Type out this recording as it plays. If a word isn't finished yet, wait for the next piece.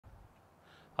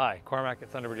Hi, Cormac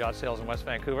at Thunderbird Yacht Sales in West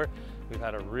Vancouver. We've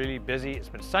had a really busy, it's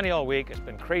been sunny all week, it's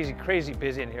been crazy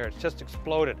busy in here, it's just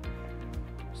exploded.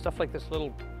 Stuff like this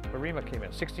little Arima came in,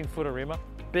 16-foot Arima,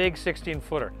 big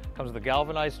 16-footer. Comes with a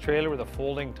galvanized trailer with a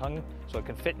folding tongue so it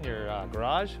can fit in your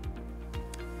garage.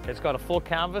 It's got a full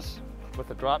canvas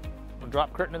with a drop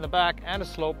curtain in the back and a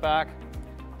slope back.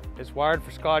 It's wired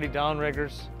for Scotty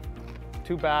downriggers,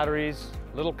 2 batteries,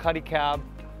 little cuddy cab,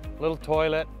 little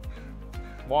toilet,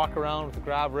 walk around with the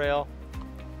grab rail.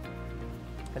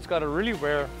 It's got a really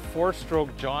rare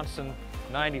 4-stroke Johnson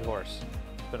 90 horse.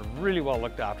 It's been really well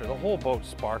looked after. The whole boat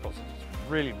sparkles. It's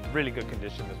really good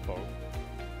condition, this boat.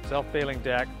 Self-bailing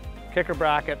deck, kicker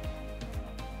bracket,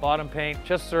 bottom paint,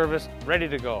 just serviced, ready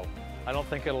to go. I don't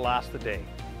think it'll last the day.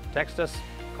 Text us,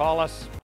 call us,